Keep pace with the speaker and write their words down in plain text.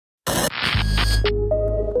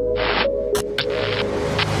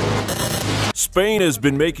Spain has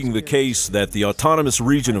been making the case that the autonomous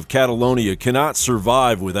region of Catalonia cannot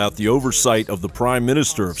survive without the oversight of the Prime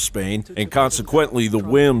Minister of Spain and consequently the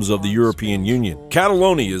whims of the European Union.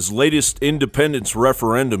 Catalonia's latest independence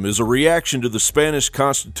referendum is a reaction to the Spanish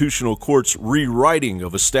Constitutional Court's rewriting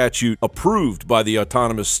of a statute approved by the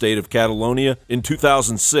autonomous state of Catalonia in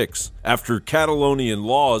 2006. After Catalonian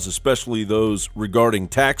laws, especially those regarding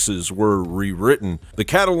taxes, were rewritten, the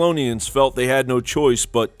Catalonians felt they had no choice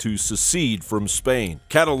but to secede from Spain.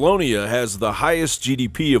 Catalonia has the highest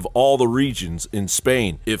GDP of all the regions in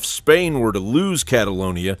Spain. If Spain were to lose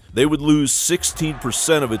Catalonia, they would lose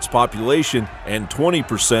 16% of its population and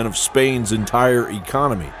 20% of Spain's entire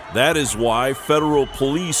economy. That is why federal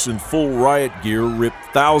police in full riot gear ripped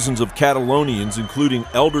thousands of Catalonians, including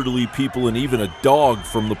elderly people and even a dog,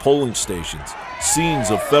 from the polling stations. Scenes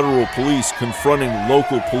of federal police confronting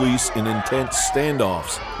local police in intense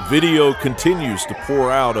standoffs. Video continues to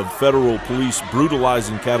pour out of federal police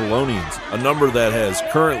brutalizing Catalonians, a number that has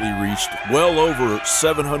currently reached well over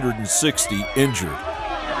 760 injured.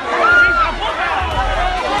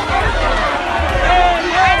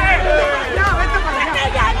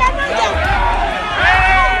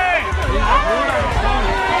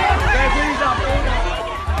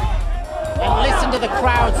 To the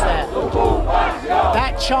crowds there.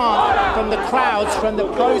 That chant from the crowds, from the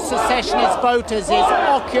pro-secessionist voters, is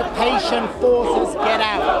occupation forces get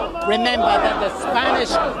out. Remember that the Spanish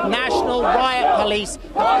National Riot Police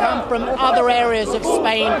have come from other areas of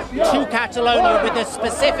Spain to Catalonia with a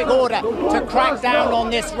specific order to crack down on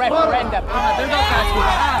this referendum.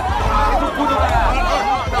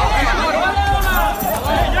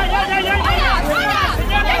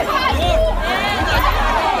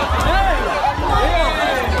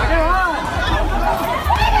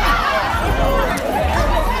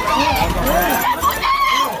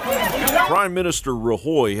 Prime Minister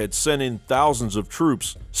Rajoy had sent in thousands of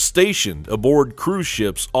troops stationed aboard cruise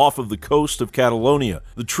ships off of the coast of Catalonia.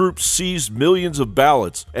 The troops seized millions of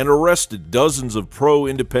ballots and arrested dozens of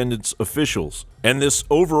pro-independence officials. And this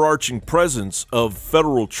overarching presence of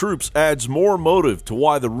federal troops adds more motive to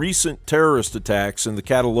why the recent terrorist attacks in the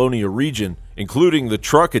Catalonia region, including the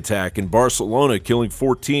truck attack in Barcelona killing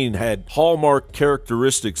 14, had hallmark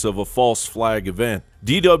characteristics of a false flag event.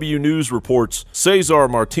 DW News reports Cesar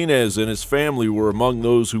Martinez and his family were among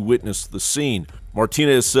those who witnessed the scene.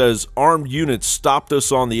 Martinez says, "Armed units stopped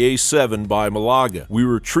us on the A7 by Malaga. We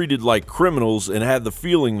were treated like criminals and had the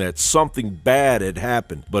feeling that something bad had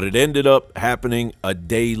happened, but it ended up happening a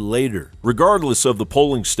day later." Regardless of the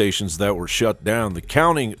polling stations that were shut down, the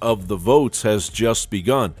counting of the votes has just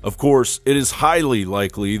begun. Of course, it is highly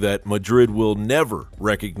likely that Madrid will never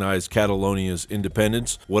recognize Catalonia's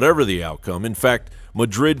independence, whatever the outcome. In fact,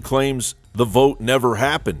 Madrid claims the vote never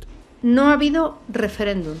happened. No ha habido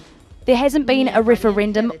referéndum. There hasn't been a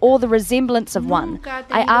referendum or the resemblance of one.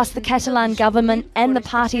 I asked the Catalan government and the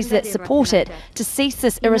parties that support it to cease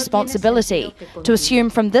this irresponsibility, to assume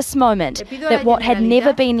from this moment that what had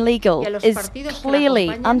never been legal is clearly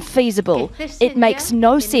unfeasible. It makes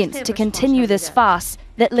no sense to continue this farce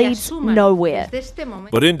that leads nowhere.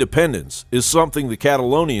 But independence is something the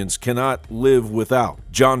Catalonians cannot live without.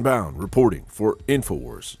 John Bound reporting for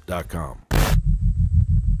Infowars.com.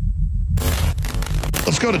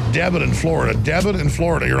 Let's go to Debit in Florida. Debit in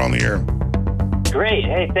Florida, you're on the air. Great.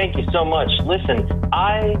 Hey, thank you so much. Listen,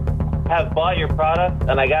 I have bought your product,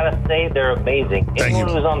 and I gotta say they're amazing. Anyone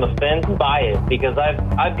who's on the fence, buy it, because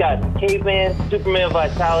I've got Caveman, Superman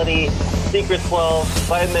Vitality, Secret 12,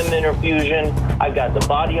 Vitamin Mineral Fusion. I've got the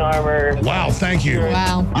body armor. Wow, thank you.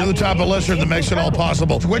 Wow. You're the type of listener that makes it all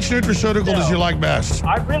possible. Which nutraceutical does you like best?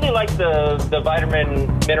 I really like the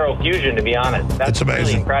Vitamin Mineral Fusion, to be honest. That's amazing.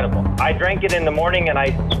 Really incredible. I drank it in the morning, and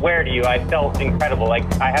I swear to you, I felt incredible. Like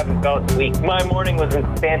I haven't felt in weeks. My morning was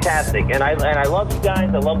fantastic, and I love you guys.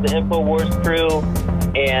 I love the InfoWars crew,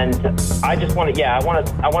 and I just want to, I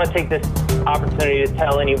want to take this opportunity to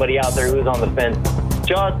tell anybody out there who's on the fence,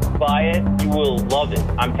 just buy it. You will love it.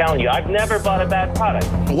 I'm telling you, I've never bought a bad product.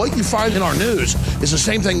 What you find in our news is the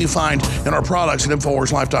same thing you find in our products at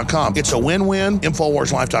InfoWarsLife.com. It's a win-win.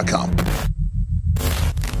 InfoWarsLife.com.